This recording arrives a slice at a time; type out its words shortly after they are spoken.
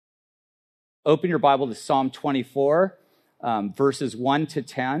open your Bible to Psalm 24, verses 1 to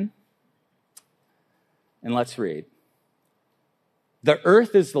 10, and let's read. The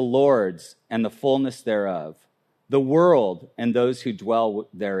earth is the Lord's and the fullness thereof, the world and those who dwell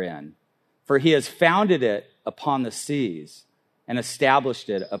therein. For he has founded it upon the seas and established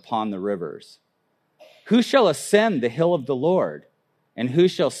it upon the rivers. Who shall ascend the hill of the Lord, and who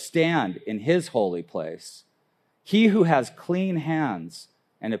shall stand in his holy place? He who has clean hands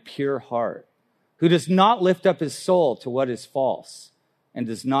and a pure heart, who does not lift up his soul to what is false, and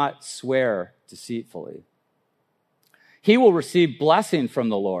does not swear deceitfully. He will receive blessing from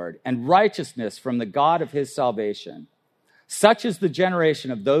the Lord and righteousness from the God of his salvation. Such is the generation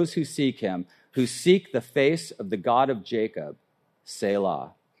of those who seek him, who seek the face of the God of Jacob.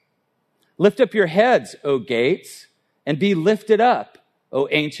 Selah. Lift up your heads, O gates, and be lifted up, O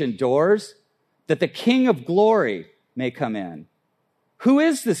ancient doors, that the King of glory may come in. Who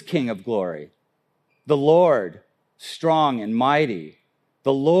is this King of glory? The Lord, strong and mighty,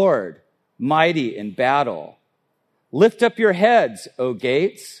 the Lord, mighty in battle. Lift up your heads, O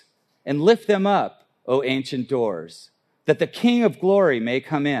gates, and lift them up, O ancient doors, that the King of glory may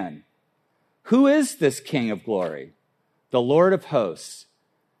come in. Who is this King of glory? The Lord of hosts.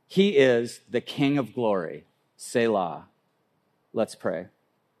 He is the King of glory. Selah. Let's pray.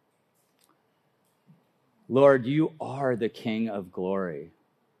 Lord, you are the King of glory.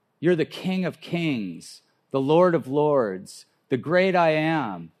 You're the King of kings, the Lord of lords, the great I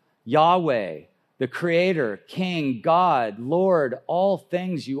am, Yahweh, the Creator, King, God, Lord. All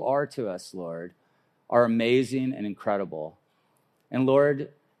things you are to us, Lord, are amazing and incredible. And Lord,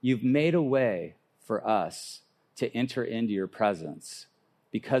 you've made a way for us to enter into your presence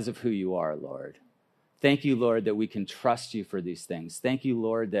because of who you are, Lord. Thank you, Lord, that we can trust you for these things. Thank you,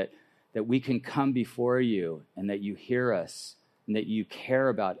 Lord, that we can come before you and that you hear us and that you care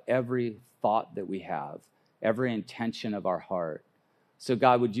about every thought that we have, every intention of our heart. So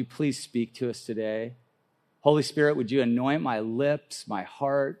God, would you please speak to us today? Holy Spirit, would you anoint my lips, my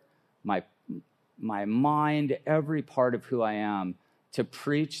heart, my mind, every part of who I am to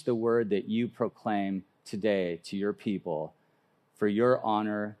preach the word that you proclaim today to your people, for your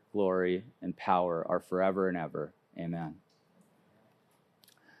honor, glory, and power are forever and ever. Amen.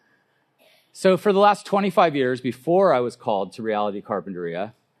 So for the last 25 years, before I was called to Reality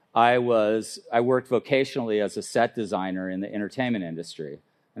Carpinteria, I worked vocationally as a set designer in the entertainment industry.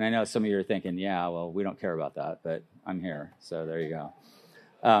 And I know some of you are thinking, yeah, well, we don't care about that, but I'm here, so there you go.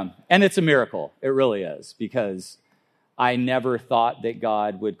 And it's a miracle. It really is, because I never thought that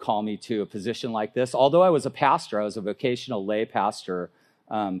God would call me to a position like this. Although I was a pastor, I was a vocational lay pastor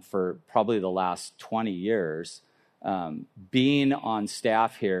for probably the last 20 years. Being on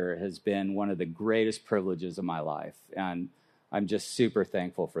staff here has been one of the greatest privileges of my life, and I'm just super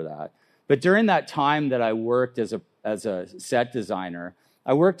thankful for that. But during that time that I worked as a set designer,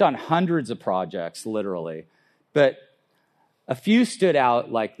 I worked on hundreds of projects, literally. But a few stood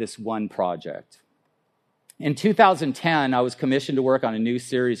out like this one project. In 2010, I was commissioned to work on a new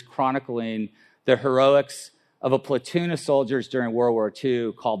series chronicling the heroics of a platoon of soldiers during World War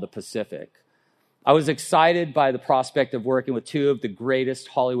II called the Pacific. I was excited by the prospect of working with two of the greatest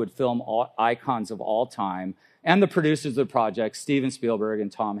Hollywood film icons of all time and the producers of the project, Steven Spielberg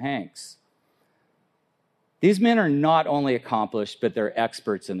and Tom Hanks. These men are not only accomplished, but they're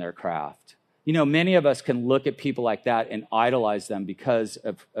experts in their craft. You know, many of us can look at people like that and idolize them because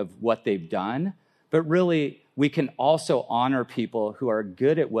of what they've done, but really, we can also honor people who are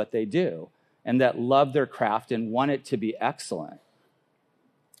good at what they do and that love their craft and want it to be excellent.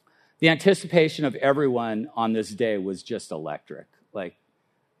 The anticipation of everyone on this day was just electric. Like,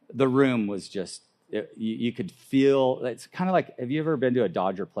 the room was just, you could feel, it's kind of like, have you ever been to a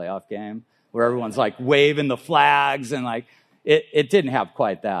Dodger playoff game where everyone's like waving the flags and like, it didn't have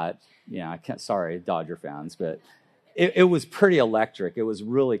quite that. Yeah, sorry, Dodger fans, but it was pretty electric. It was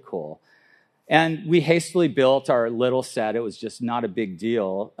really cool. And we hastily built our little set. It was just not a big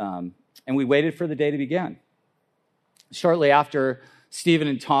deal. And we waited for the day to begin. Shortly after, Stephen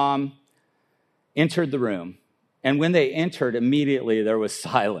and Tom entered the room. And when they entered, immediately there was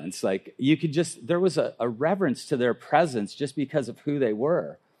silence. Like, there was a reverence to their presence just because of who they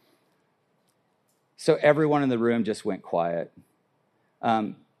were. So everyone in the room just went quiet.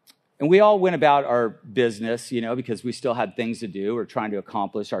 And we all went about our business, because we still had things to do. We're trying to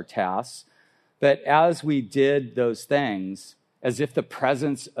accomplish our tasks. But as we did those things, as if the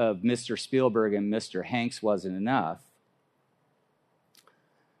presence of Mr. Spielberg and Mr. Hanks wasn't enough,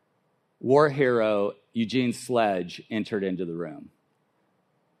 war hero Eugene Sledge entered into the room.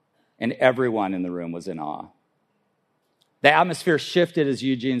 And everyone in the room was in awe. The atmosphere shifted as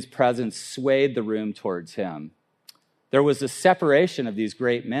Eugene's presence swayed the room towards him. There was a separation of these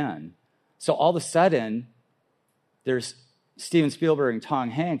great men. So all of a sudden, there's Steven Spielberg and Tom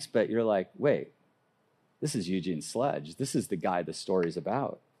Hanks, but you're like, wait, this is Eugene Sledge. This is the guy the story's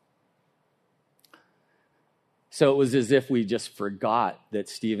about. So it was as if we just forgot that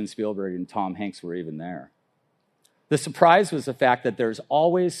Steven Spielberg and Tom Hanks were even there. The surprise was the fact that there's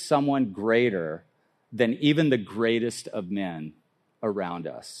always someone greater than even the greatest of men around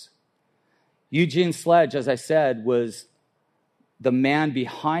us. Eugene Sledge, as I said, was the man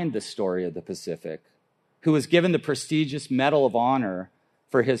behind the story of the Pacific, who was given the prestigious Medal of Honor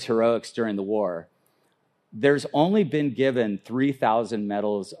for his heroics during the war. There's only been given 3,000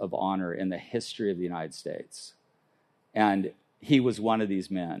 medals of honor in the history of the United States. And he was one of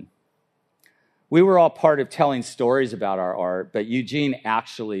these men. We were all part of telling stories about our art, but Eugene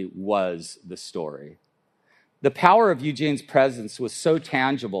actually was the story. The power of Eugene's presence was so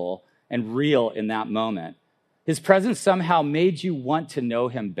tangible and real in that moment. His presence somehow made you want to know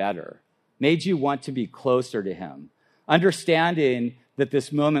him better, made you want to be closer to him, understanding that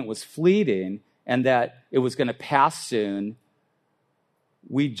this moment was fleeting and that it was going to pass soon.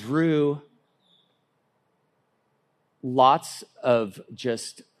 We drew lots of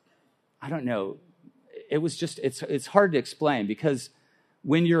just, I don't know, it was just, it's hard to explain, because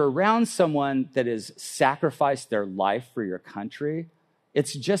when you're around someone that has sacrificed their life for your country,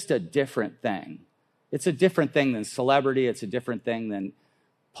 it's just a different thing. It's a different thing than celebrity. It's a different thing than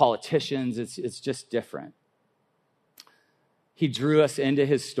politicians. It's just different. He drew us into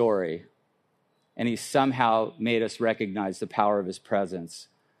his story, and he somehow made us recognize the power of his presence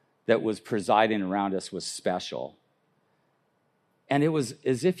that was presiding around us was special. And it was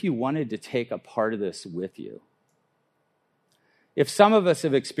as if you wanted to take a part of this with you. If some of us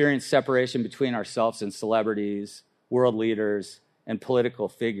have experienced separation between ourselves and celebrities, world leaders, and political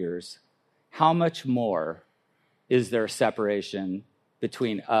figures, how much more is there separation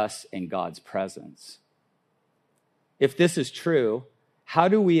between us and God's presence? If this is true, how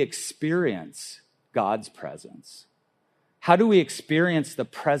do we experience God's presence? How do we experience the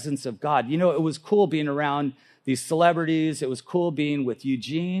presence of God? You know, it was cool being around these celebrities. It was cool being with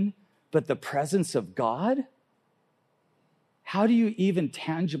Eugene, but the presence of God? How do you even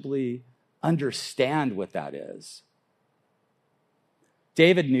tangibly understand what that is?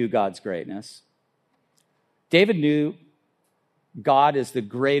 David knew God's greatness. David knew God is the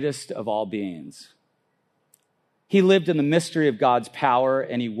greatest of all beings. He lived in the mystery of God's power,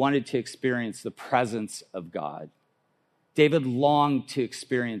 and he wanted to experience the presence of God. David longed to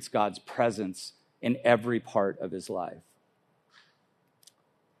experience God's presence in every part of his life.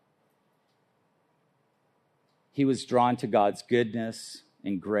 He was drawn to God's goodness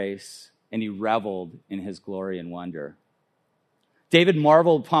and grace, and he reveled in his glory and wonder. David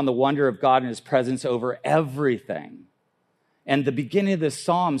marveled upon the wonder of God and his presence over everything. And the beginning of this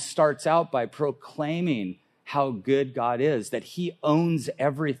psalm starts out by proclaiming how good God is, that he owns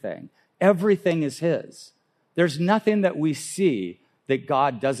everything. Everything is his. There's nothing that we see that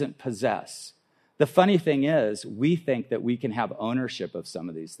God doesn't possess. The funny thing is, we think that we can have ownership of some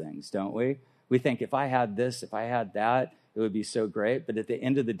of these things, don't we? We think if I had this, if I had that, it would be so great. But at the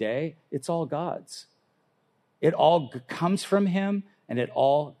end of the day, it's all God's. It all comes from him, and it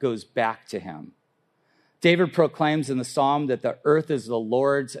all goes back to him. David proclaims in the psalm that the earth is the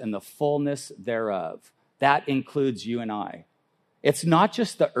Lord's and the fullness thereof. That includes you and I. It's not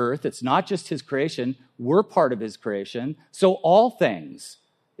just the earth. It's not just his creation. We're part of his creation. So all things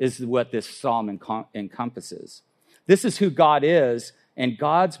is what this psalm encompasses. This is who God is, and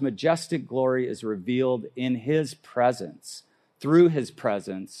God's majestic glory is revealed in his presence, through his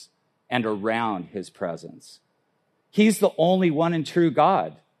presence, and around his presence. He's the only one and true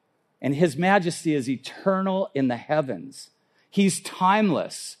God, and his majesty is eternal in the heavens. He's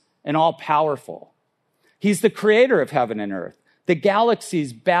timeless and all-powerful. He's the creator of heaven and earth. The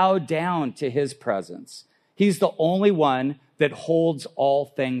galaxies bow down to his presence. He's the only one that holds all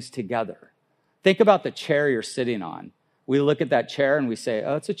things together. Think about the chair you're sitting on. We look at that chair and we say,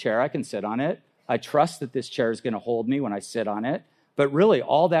 oh, it's a chair. I can sit on it. I trust that this chair is going to hold me when I sit on it. But really,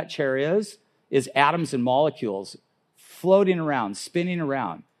 all that chair is atoms and molecules floating around, spinning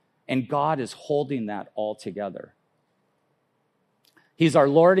around. And God is holding that all together. He's our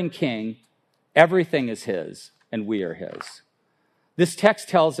Lord and King. Everything is his, and we are his. This text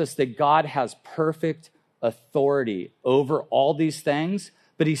tells us that God has perfect authority over all these things,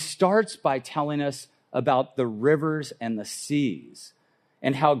 but he starts by telling us about the rivers and the seas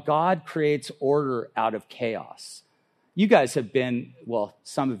and how God creates order out of chaos. You guys have been, well,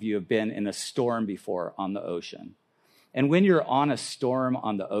 some of you have been in a storm before on the ocean. And when you're on a storm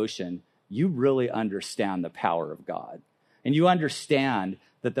on the ocean, you really understand the power of God. And you understand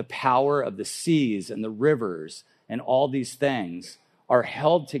that the power of the seas and the rivers and all these things are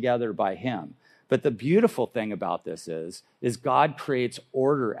held together by him. But the beautiful thing about this is God creates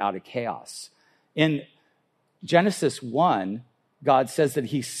order out of chaos. In Genesis 1, God says that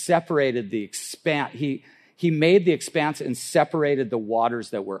he separated the expanse. He made the expanse and separated the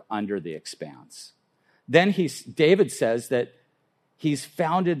waters that were under the expanse. Then David says that he's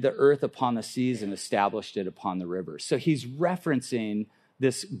founded the earth upon the seas and established it upon the rivers. So he's referencing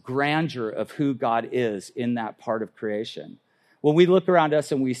this grandeur of who God is in that part of creation. When we look around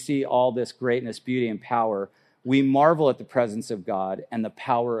us and we see all this greatness, beauty, and power, we marvel at the presence of God and the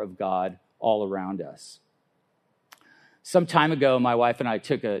power of God all around us. Some time ago, my wife and I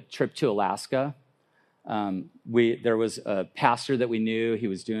took a trip to Alaska. There was a pastor that we knew. He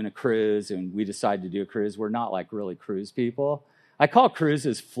was doing a cruise, and we decided to do a cruise. We're not like really cruise people. I call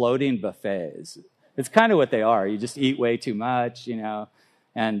cruises floating buffets. It's kind of what they are. You just eat way too much,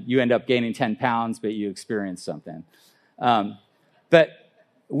 and you end up gaining 10 pounds, but you experience something. But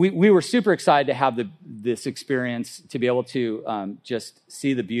we were super excited to have this experience, to be able to just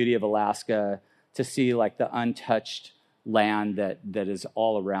see the beauty of Alaska, to see like the untouched land that is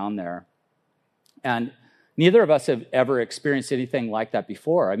all around there. And neither of us have ever experienced anything like that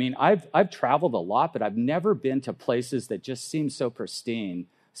before. I mean, I've traveled a lot, but I've never been to places that just seem so pristine,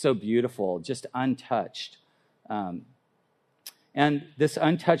 so beautiful, just untouched. And this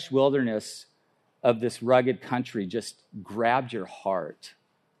untouched wilderness of this rugged country just grabbed your heart.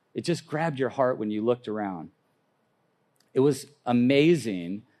 It just grabbed your heart when you looked around. It was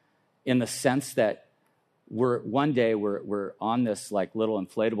amazing in the sense that one day we're on this like little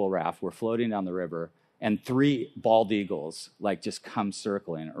inflatable raft. We're floating down the river, and 3 bald eagles like just come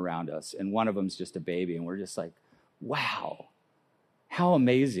circling around us, and one of them's just a baby, and we're just like, wow, how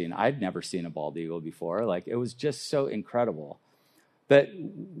amazing. I'd never seen a bald eagle before. Like, it was just so incredible. But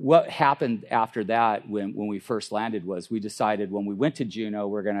what happened after that when we first landed was we decided when we went to Juneau,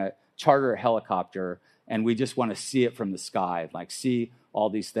 we're going to charter a helicopter, and we just want to see it from the sky, like see all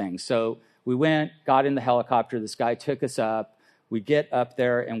these things. So we went, got in the helicopter. This guy took us up. We get up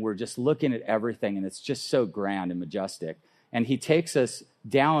there, and we're just looking at everything, and it's just so grand and majestic. And he takes us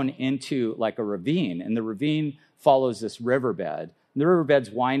down into like a ravine, and the ravine follows this riverbed. And the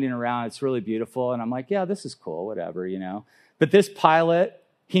riverbed's winding around. It's really beautiful. And I'm like, yeah, this is cool, whatever, But this pilot,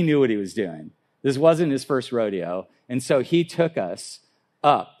 he knew what he was doing. This wasn't his first rodeo. And so he took us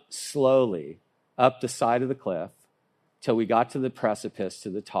up slowly, up the side of the cliff, till we got to the precipice, to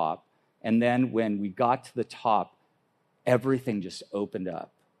the top. And then when we got to the top, everything just opened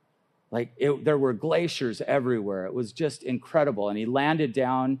up. There were glaciers everywhere. It was just incredible. And he landed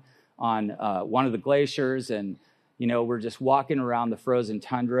down on one of the glaciers, and, we're just walking around the frozen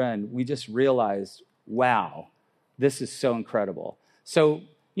tundra, and we just realized, wow, this is so incredible. So,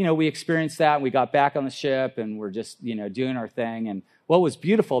 we experienced that, and we got back on the ship, and we're just, doing our thing. And what was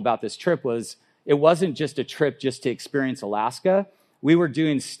beautiful about this trip was it wasn't just a trip just to experience Alaska. We were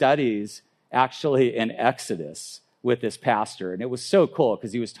doing studies actually in Exodus with this pastor. And it was so cool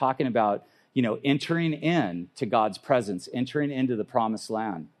because he was talking about, entering into God's presence, entering into the promised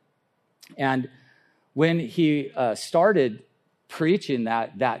land. And when he started preaching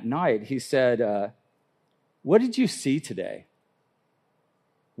that night, he said, what did you see today?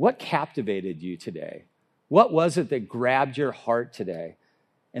 What captivated you today? What was it that grabbed your heart today?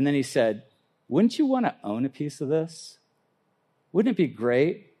 And then he said, wouldn't you want to own a piece of this? Wouldn't it be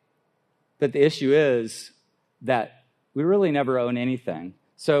great? But the issue is that we really never own anything.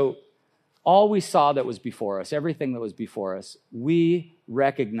 So all we saw that was before us, everything that was before us, we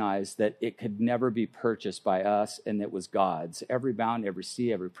recognized that it could never be purchased by us, and it was God's. Every mountain, every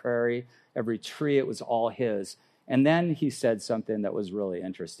sea, every prairie, every tree, it was all his. And then he said something that was really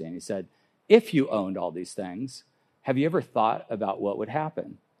interesting. He said, if you owned all these things, have you ever thought about what would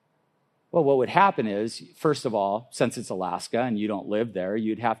happen? Well, what would happen is, first of all, since it's Alaska and you don't live there,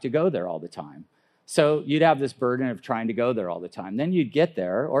 you'd have to go there all the time. So you'd have this burden of trying to go there all the time. Then you'd get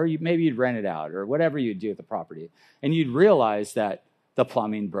there, or maybe you'd rent it out, or whatever you'd do with the property. And you'd realize that the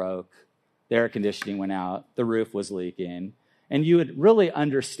plumbing broke, the air conditioning went out, the roof was leaking. And you would really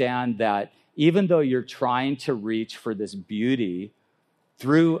understand that even though you're trying to reach for this beauty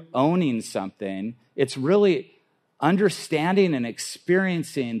through owning something, it's really understanding and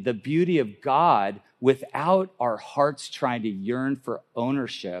experiencing the beauty of God without our hearts trying to yearn for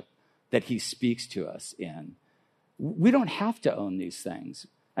ownership that he speaks to us in. We don't have to own these things.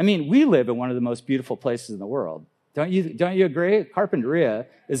 I mean, we live in one of the most beautiful places in the world. Don't you agree? Carpinteria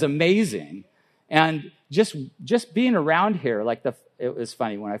is amazing. And just being around here, it was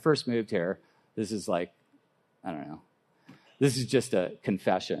funny. When I first moved here, this is I don't know. This is just a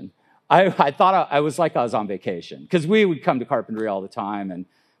confession. I thought I was on vacation because we would come to Carpinteria all the time and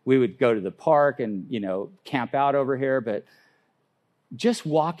we would go to the park and, camp out over here. But just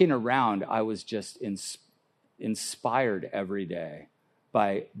walking around, I was just inspired every day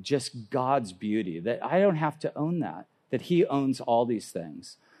by just God's beauty, that I don't have to own that he owns all these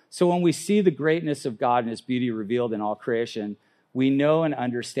things. So when we see the greatness of God and his beauty revealed in all creation, we know and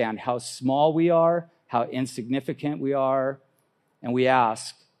understand how small we are, how insignificant we are, and we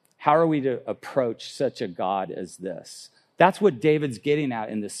ask, how are we to approach such a God as this? That's what David's getting at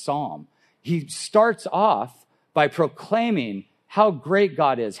in this psalm. He starts off by proclaiming how great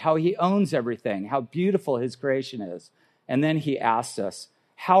God is, how he owns everything, how beautiful his creation is. And then he asks us,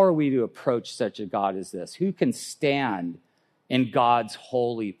 how are we to approach such a God as this? Who can stand in God's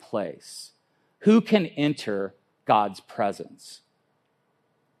holy place? Who can enter God's presence?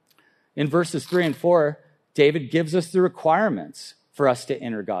 In verses 3 and 4, David gives us the requirements for us to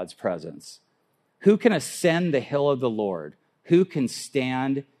enter God's presence. Who can ascend the hill of the Lord? Who can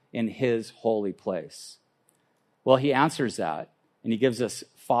stand in his holy place? Well, he answers that, and he gives us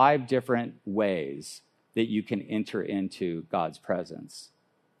 5 different ways that you can enter into God's presence.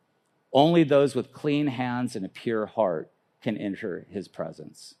 Only those with clean hands and a pure heart can enter his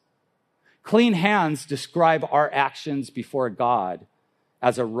presence. Clean hands describe our actions before God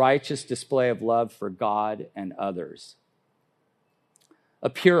as a righteous display of love for God and others. A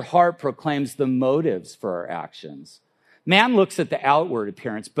pure heart proclaims the motives for our actions. Man looks at the outward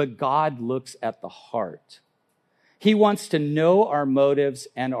appearance, but God looks at the heart. He wants to know our motives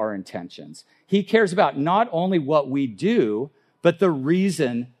and our intentions. He cares about not only what we do, but the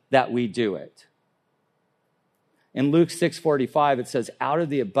reason that we do it. In Luke 6:45, it says, out of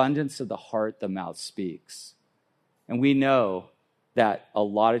the abundance of the heart, the mouth speaks. And we know that a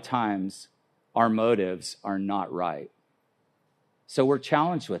lot of times our motives are not right. So we're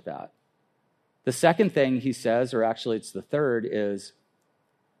challenged with that. The second thing he says, or actually it's the third, is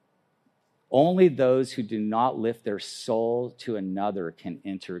only those who do not lift their soul to another can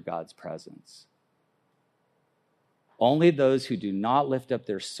enter God's presence. Only those who do not lift up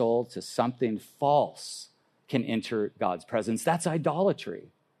their soul to something false can enter God's presence. That's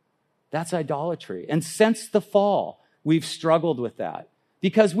idolatry. That's idolatry. And since the fall, we've struggled with that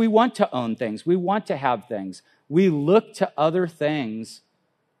because we want to own things. We want to have things. We look to other things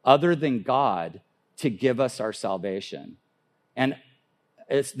other than God to give us our salvation. And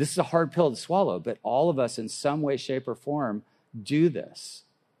this is a hard pill to swallow, but all of us in some way, shape, or form do this.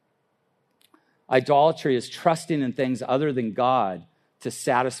 Idolatry is trusting in things other than God to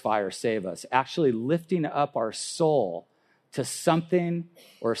satisfy or save us, actually lifting up our soul to something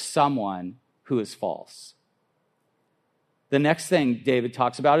or someone who is false. The next thing David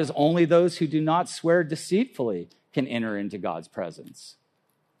talks about is only those who do not swear deceitfully can enter into God's presence.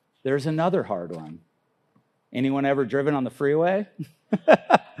 There's another hard one. Anyone ever driven on the freeway?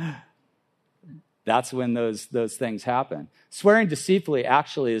 That's when those things happen. Swearing deceitfully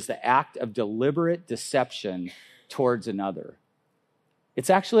actually is the act of deliberate deception towards another. It's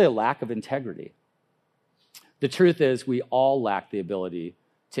actually a lack of integrity. The truth is we all lack the ability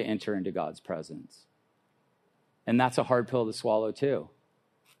to enter into God's presence. And that's a hard pill to swallow too.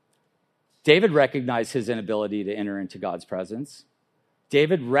 David recognized his inability to enter into God's presence.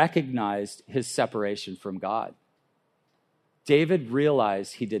 David recognized his separation from God. David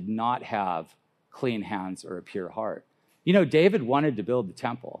realized he did not have clean hands or a pure heart. David wanted to build the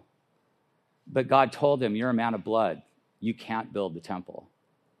temple, but God told him, you're a man of blood. You can't build the temple.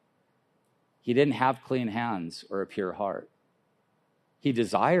 He didn't have clean hands or a pure heart. He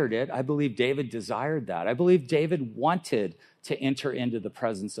desired it. I believe David desired that. I believe David wanted to enter into the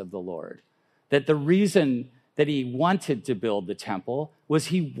presence of the Lord. That the reason that he wanted to build the temple was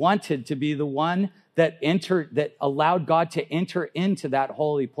he wanted to be the one that allowed God to enter into that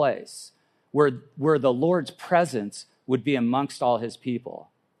holy place where the Lord's presence would be amongst all his people.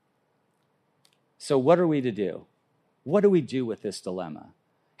 So what are we to do? What do we do with this dilemma?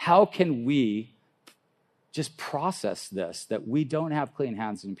 How can we just process this, that we don't have clean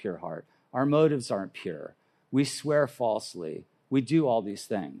hands and a pure heart? Our motives aren't pure. We swear falsely. We do all these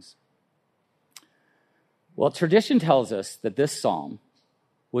things. Well, tradition tells us that this psalm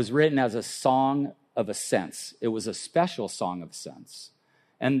was written as a song of ascents. It was a special song of ascents.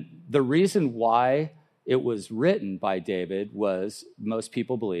 And the reason why it was written by David was, most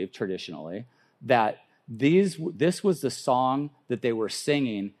people believe traditionally, that this was the song that they were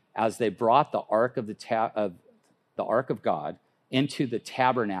singing as they brought the ark of God into the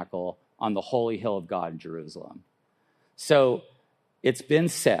tabernacle on the holy hill of God in Jerusalem. So it's been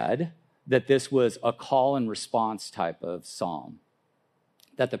said that this was a call and response type of psalm,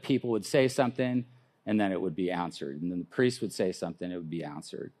 that the people would say something and then it would be answered. And then the priest would say something, it would be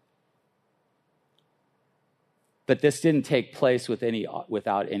answered. But this didn't take place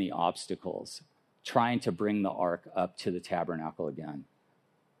without any obstacles, trying to bring the ark up to the tabernacle again.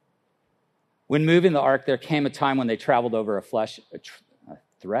 When moving the ark, there came a time when they traveled over a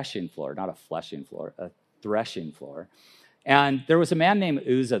threshing floor, not a fleshing floor, a threshing floor. And there was a man named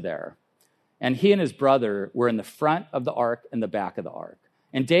Uzzah there. And he and his brother were in the front of the ark and the back of the ark.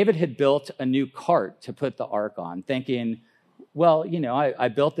 And David had built a new cart to put the ark on, thinking, well, I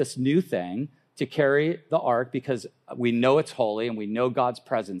built this new thing to carry the ark because we know it's holy and we know God's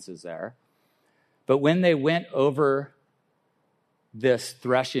presence is there. But when they went over this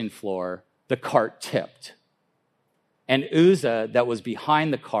threshing floor, the cart tipped. And Uzzah, that was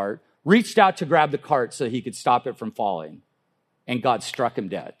behind the cart, reached out to grab the cart so he could stop it from falling. And God struck him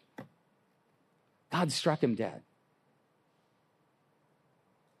dead. God struck him dead.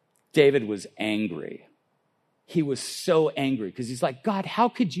 David was angry. He was so angry because he's like, God, how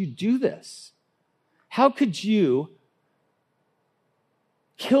could you do this? How could you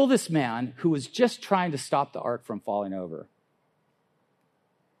kill this man who was just trying to stop the ark from falling over?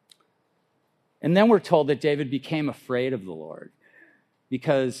 And then we're told that David became afraid of the Lord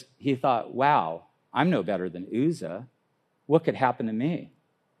because he thought, wow, I'm no better than Uzzah. What could happen to me?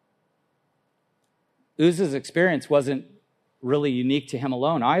 Uzzah's experience wasn't really unique to him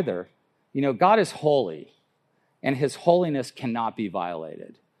alone either. God is holy, and his holiness cannot be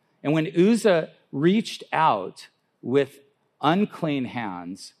violated. And when Uzzah reached out with unclean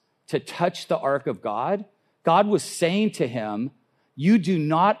hands to touch the ark of God, God was saying to him, you do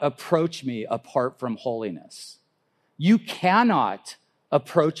not approach me apart from holiness. You cannot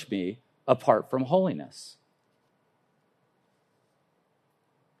approach me apart from holiness.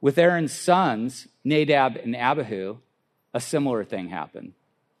 With Aaron's sons, Nadab and Abihu, a similar thing happened.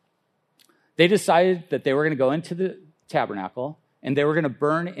 They decided that they were going to go into the tabernacle and they were going to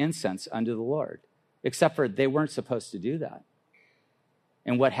burn incense unto the Lord, except for they weren't supposed to do that.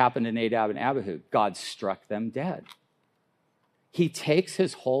 And what happened to Nadab and Abihu? God struck them dead. He takes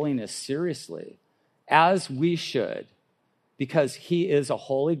his holiness seriously, as we should, because he is a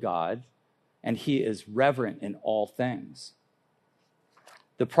holy God and he is reverent in all things.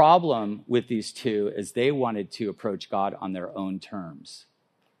 The problem with these two is they wanted to approach God on their own terms.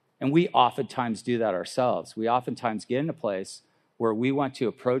 And we oftentimes do that ourselves. We oftentimes get in a place where we want to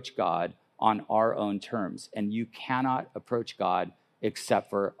approach God on our own terms. And you cannot approach God except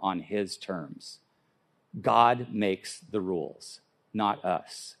for on his terms. God makes the rules, not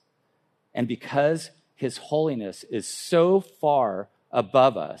us. And because his holiness is so far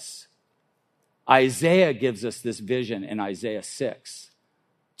above us, Isaiah gives us this vision in Isaiah 6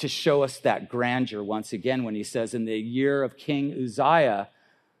 to show us that grandeur once again when he says, in the year of King Uzziah,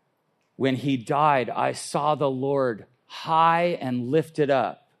 when he died, I saw the Lord high and lifted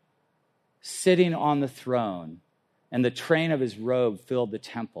up, sitting on the throne, and the train of his robe filled the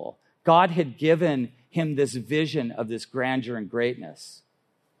temple. God had given him this vision of this grandeur and greatness.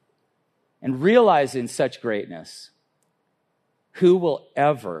 And realizing such greatness, who will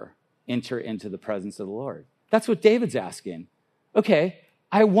ever enter into the presence of the Lord? That's what David's asking. Okay,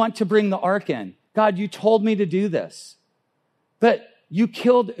 I want to bring the ark in. God, you told me to do this. But you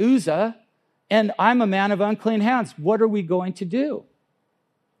killed Uzzah, and I'm a man of unclean hands. What are we going to do?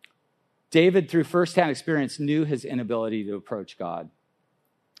 David, through firsthand experience, knew his inability to approach God.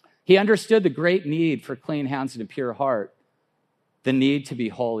 He understood the great need for clean hands and a pure heart, the need to be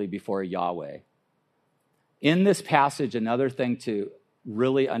holy before Yahweh. In this passage, another thing to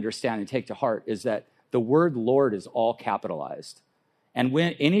really understand and take to heart is that the word Lord is all capitalized. And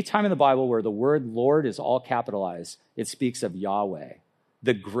any time in the Bible where the word Lord is all capitalized, it speaks of Yahweh,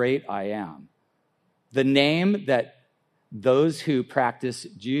 the great I am. The name that those who practice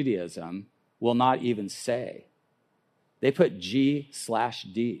Judaism will not even say. They put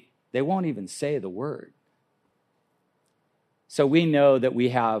G/D. They won't even say the word. So we know that we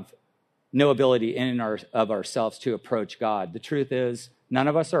have no ability in and of ourselves to approach God. The truth is, none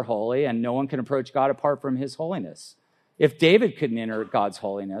of us are holy, and no one can approach God apart from his holiness. If David couldn't enter God's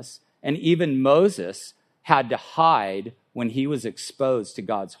holiness, and even Moses had to hide when he was exposed to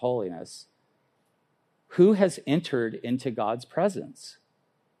God's holiness, who has entered into God's presence?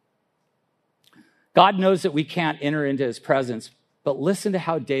 God knows that we can't enter into his presence, but listen to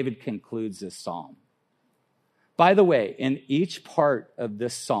how David concludes this psalm. By the way, in each part of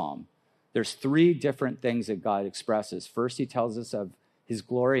this psalm, there's three different things that God expresses. First, he tells us of his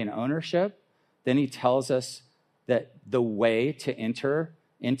glory and ownership, then he tells us that the way to enter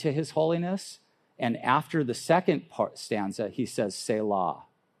into his holiness. And after the second stanza, he says Selah.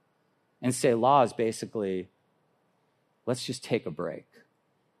 And Selah is basically, let's just take a break.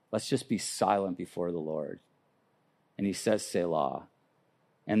 Let's just be silent before the Lord. And he says Selah.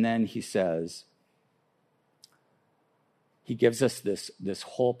 And then he says, he gives us this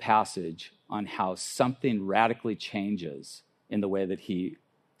whole passage on how something radically changes in the way that he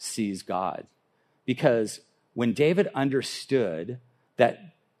sees God. Because when David understood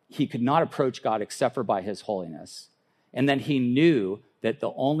that he could not approach God except for by his holiness, and then he knew that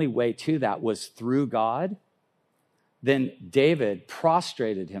the only way to that was through God, then David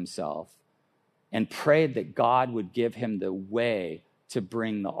prostrated himself and prayed that God would give him the way to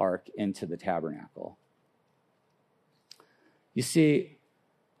bring the ark into the tabernacle. You see,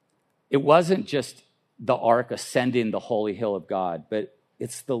 it wasn't just the ark ascending the holy hill of God, but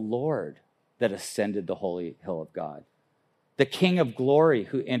it's the Lord that ascended the holy hill of God. The King of glory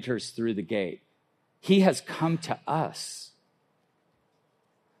who enters through the gate. He has come to us.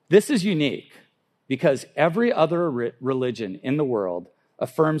 This is unique because every other religion in the world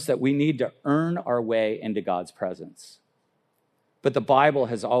affirms that we need to earn our way into God's presence. But the Bible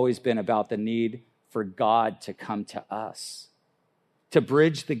has always been about the need for God to come to us, to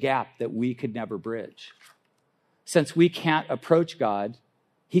bridge the gap that we could never bridge. Since we can't approach God,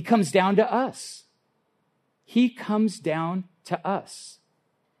 he comes down to us. He comes down to us.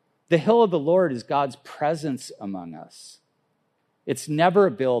 The hill of the Lord is God's presence among us. It's never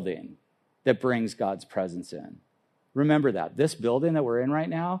a building that brings God's presence in. Remember that. This building that we're in right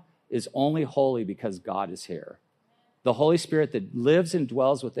now is only holy because God is here. The Holy Spirit that lives and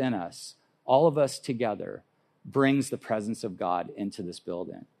dwells within us, all of us together, brings the presence of God into this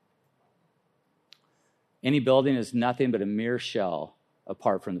building. Any building is nothing but a mere shell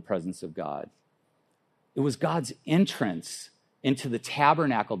apart from the presence of God. It was God's entrance into the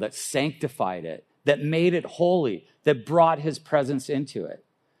tabernacle that sanctified it, that made it holy, that brought his presence into it.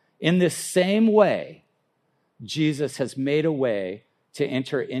 In this same way, Jesus has made a way to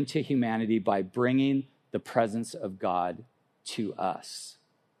enter into humanity by bringing the presence of God to us.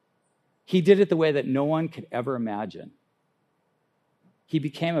 He did it the way that no one could ever imagine. He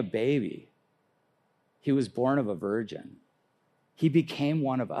became a baby. He was born of a virgin. He became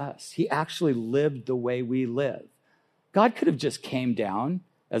one of us. He actually lived the way we live. God could have just came down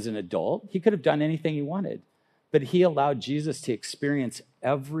as an adult. He could have done anything he wanted. But he allowed Jesus to experience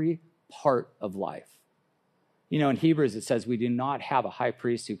every part of life. You know, in Hebrews it says we do not have a high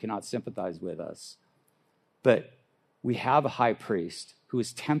priest who cannot sympathize with us. But we have a high priest who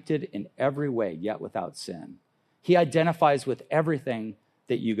is tempted in every way, yet without sin. He identifies with everything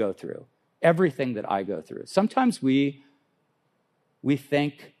that you go through, everything that I go through. Sometimes we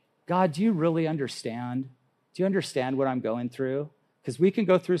think, God, do you really understand? Do you understand what I'm going through? Because we can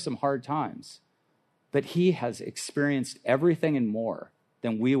go through some hard times. But he has experienced everything and more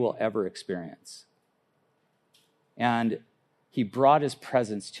than we will ever experience. And he brought his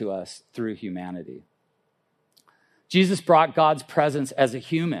presence to us through humanity. Jesus brought God's presence as a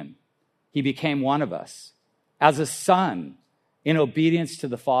human. He became one of us. As a son, in obedience to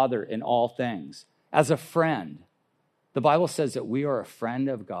the Father in all things. As a friend. The Bible says that we are a friend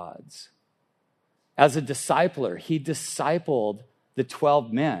of God's. As a discipler, he discipled the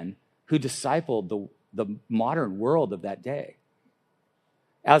 12 men who discipled the modern world of that day.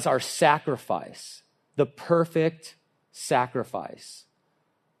 As our sacrifice, the perfect sacrifice,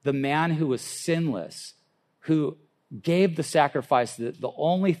 the man who was sinless, who gave the sacrifice, the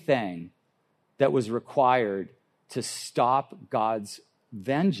only thing that was required to stop God's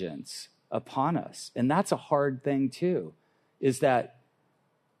vengeance upon us. And that's a hard thing too, is that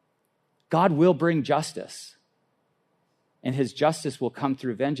God will bring justice. And his justice will come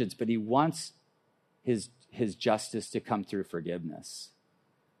through vengeance, but he wants his justice to come through forgiveness.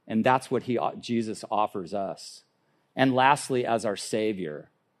 And that's what Jesus offers us. And lastly, as our Savior,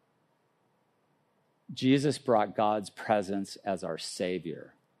 Jesus brought God's presence as our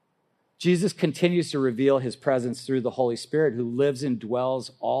Savior. Jesus continues to reveal his presence through the Holy Spirit who lives and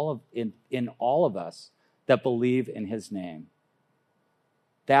dwells in all of us that believe in his name.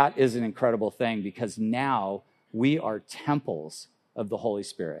 That is an incredible thing because now we are temples of the Holy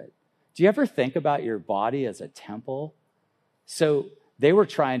Spirit. Do you ever think about your body as a temple? So they were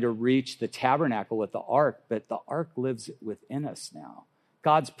trying to reach the tabernacle with the ark, but the ark lives within us now.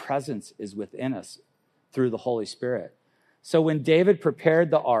 God's presence is within us through the Holy Spirit. So when David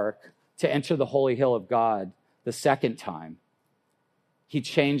prepared the ark to enter the holy hill of God the second time, he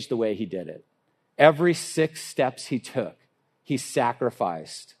changed the way he did it. Every 6 steps he took he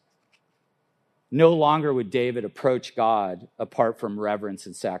sacrificed. No longer would David approach God apart from reverence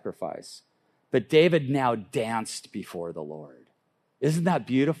and sacrifice. But David now danced before the Lord. Isn't that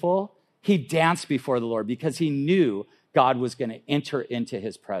beautiful? He danced before the Lord because he knew God was going to enter into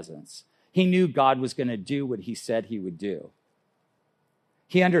his presence. He knew God was going to do what he said he would do.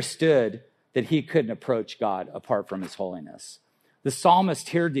 He understood that he couldn't approach God apart from his holiness. The psalmist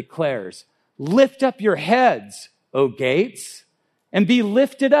here declares, "Lift up your heads, O gates, and be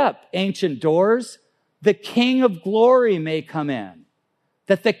lifted up, ancient doors, the King of glory may come in."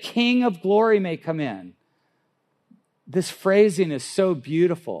 That the King of glory may come in. This phrasing is so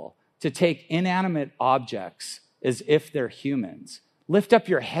beautiful, to take inanimate objects as if they're humans. Lift up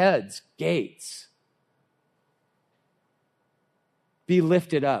your heads, gates. Be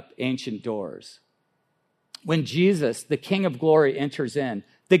lifted up, ancient doors. When Jesus, the King of glory, enters in,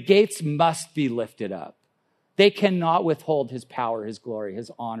 the gates must be lifted up. They cannot withhold his power, his glory,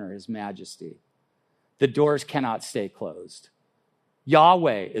 his honor, his majesty. The doors cannot stay closed.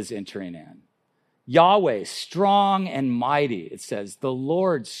 Yahweh is entering in. Yahweh, strong and mighty, it says. The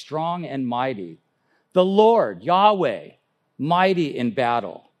Lord, strong and mighty. The Lord, Yahweh, mighty in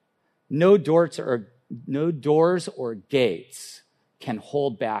battle. No doors or gates can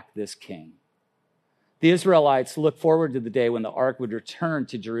hold back this king. The Israelites looked forward to the day when the ark would return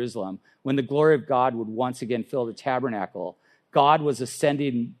to Jerusalem, when the glory of God would once again fill the tabernacle. God was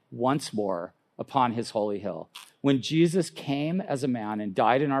ascending once more upon his holy hill. When Jesus came as a man and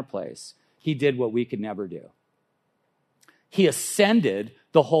died in our place, he did what we could never do. He ascended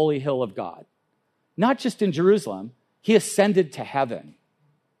the holy hill of God. Not just in Jerusalem, he ascended to heaven.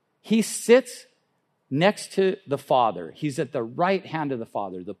 He sits next to the Father. He's at the right hand of the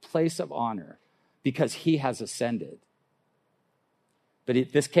Father, the place of honor, because he has ascended.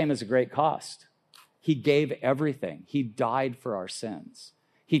 But this came as a great cost. He gave everything. He died for our sins.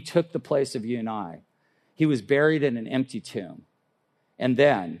 He took the place of you and I. He was buried in an empty tomb. And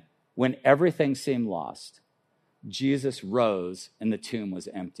then, when everything seemed lost, Jesus rose and the tomb was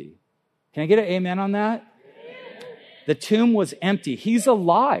empty. Can I get an amen on that? Amen. The tomb was empty. He's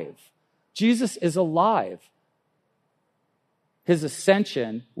alive. Jesus is alive. His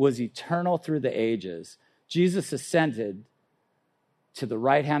ascension was eternal through the ages. Jesus ascended to the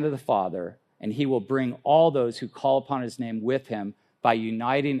right hand of the Father, and he will bring all those who call upon his name with him by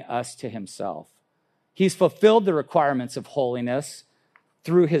uniting us to himself. He's fulfilled the requirements of holiness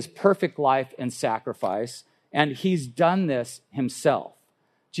through his perfect life and sacrifice, and he's done this himself.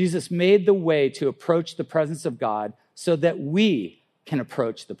 Jesus made the way to approach the presence of God so that we can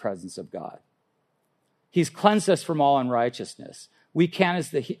approach the presence of God. He's cleansed us from all unrighteousness. We can,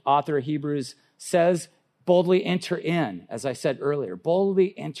 as the author of Hebrews says, boldly enter in, as I said earlier,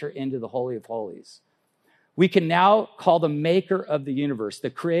 boldly enter into the Holy of Holies. We can now call the maker of the universe, the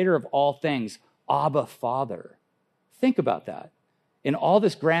creator of all things, Abba, Father. Think about that. In all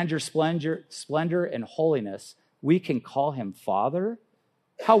this grandeur, splendor, and holiness, we can call him Father.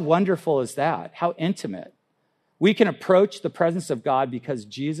 How wonderful is that? How intimate. We can approach the presence of God because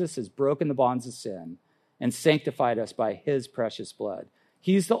Jesus has broken the bonds of sin and sanctified us by his precious blood.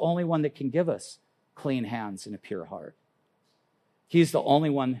 He's the only one that can give us clean hands and a pure heart. He's the only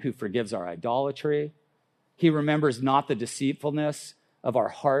one who forgives our idolatry. He remembers not the deceitfulness of our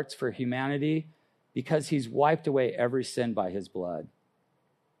hearts for humanity because he's wiped away every sin by his blood.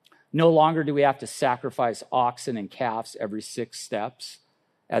 No longer do we have to sacrifice oxen and calves every 6 steps,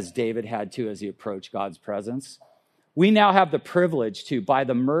 as David had to as he approached God's presence. We now have the privilege to, by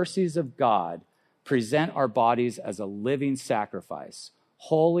the mercies of God, present our bodies as a living sacrifice,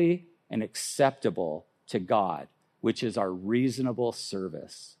 holy and acceptable to God, which is our reasonable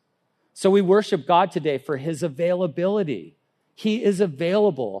service. So we worship God today for his availability. He is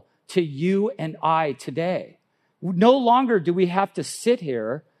available to you and I today. No longer do we have to sit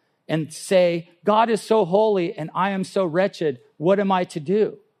here and say, God is so holy and I am so wretched. What am I to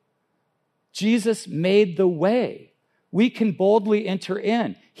do? Jesus made the way. We can boldly enter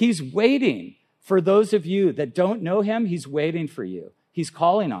in. He's waiting for those of you that don't know him. He's waiting for you. He's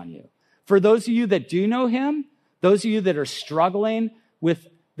calling on you. For those of you that do know him, those of you that are struggling with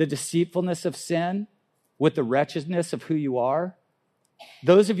the deceitfulness of sin, with the wretchedness of who you are,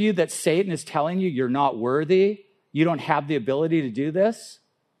 those of you that Satan is telling you you're not worthy, you don't have the ability to do this,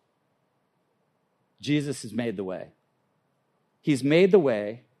 Jesus has made the way. He's made the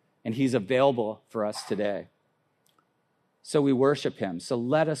way, and he's available for us today. So we worship him. So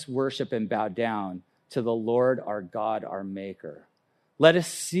let us worship and bow down to the Lord our God, our Maker. Let us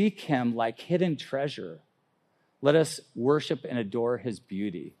seek him like hidden treasure. Let us worship and adore his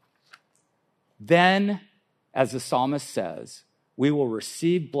beauty. Then, as the psalmist says, we will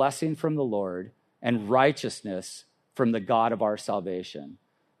receive blessing from the Lord and righteousness from the God of our salvation.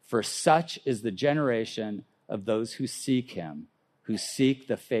 For such is the generation of those who seek him, who seek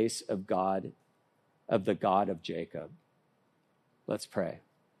the face of God, of the God of Jacob. Let's pray.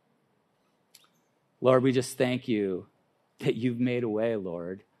 Lord, we just thank you that you've made a way,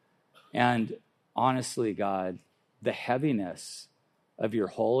 Lord. And honestly, God, the heaviness of your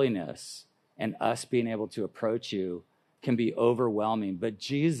holiness and us being able to approach you can be overwhelming. But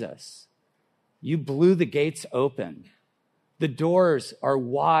Jesus, you blew the gates open. The doors are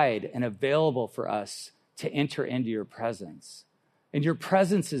wide and available for us to enter into your presence. And your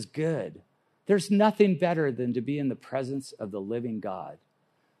presence is good. There's nothing better than to be in the presence of the living God.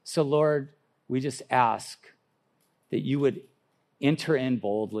 So, Lord, we just ask that you would enter in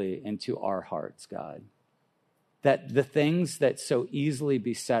boldly into our hearts, God. That the things that so easily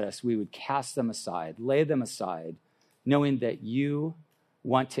beset us, we would cast them aside, lay them aside, knowing that you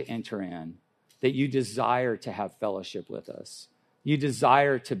want to enter in, that you desire to have fellowship with us. You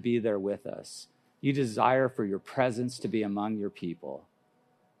desire to be there with us. You desire for your presence to be among your people.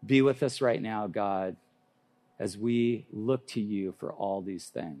 Be with us right now, God, as we look to you for all these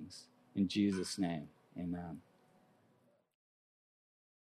things. In Jesus' name, amen.